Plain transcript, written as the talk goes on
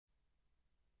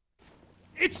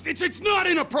It's not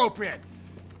inappropriate.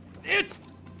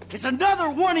 It's another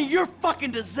one of your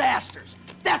fucking disasters.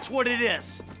 That's what it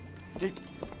is.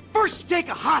 First you take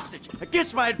a hostage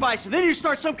against my advice, and then you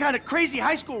start some kind of crazy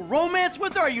high school romance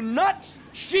with her? Are you nuts?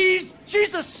 She's a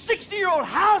 60-year-old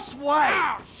housewife.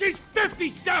 Wow, she's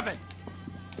 57.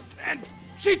 And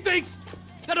she thinks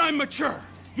that I'm mature.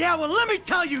 Yeah, well, let me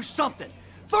tell you something.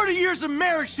 30 years of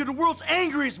marriage to the world's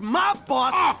angriest mob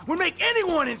boss would make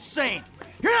anyone insane.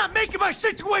 You're not making my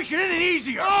situation any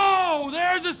easier. Oh,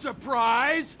 there's a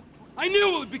surprise. I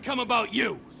knew it would become about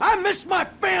you. I miss my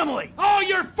family. Oh,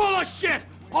 you're full of shit.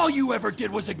 All you ever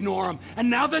did was ignore them, and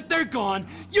now that they're gone,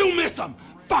 you miss them.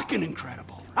 Fucking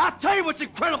incredible. I'll tell you what's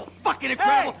incredible. Fucking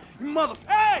incredible. Hey! You mother...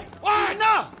 Hey! What?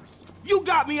 Enough! You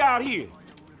got me out here.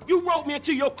 You wrote me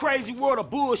into your crazy world of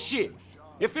bullshit.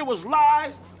 If it was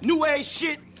lies, new age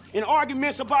shit, and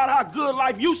arguments about how good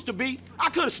life used to be, I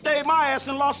could have stayed my ass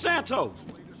in Los Santos.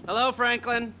 Hello,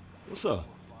 Franklin. What's up?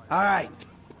 All right.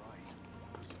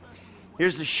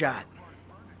 Here's the shot.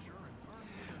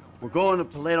 We're going to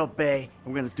Paleto Bay,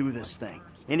 and we're gonna do this thing.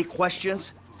 Any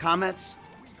questions? Comments?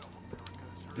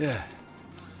 Yeah.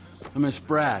 I miss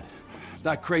Brad. If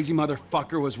that crazy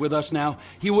motherfucker was with us now,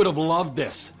 he would have loved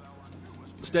this.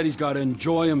 Instead, he's got to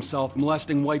enjoy himself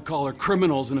molesting white-collar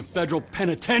criminals in a federal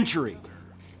penitentiary.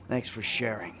 Thanks for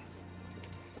sharing.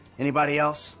 Anybody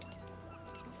else?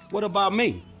 What about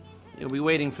me? You'll be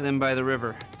waiting for them by the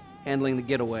river, handling the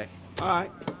getaway. All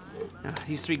right. Now,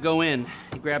 these three go in.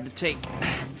 You grab the tape.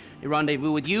 They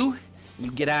rendezvous with you, and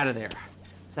you get out of there.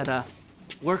 Does that,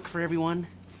 work for everyone?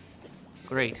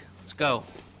 Great. Let's go.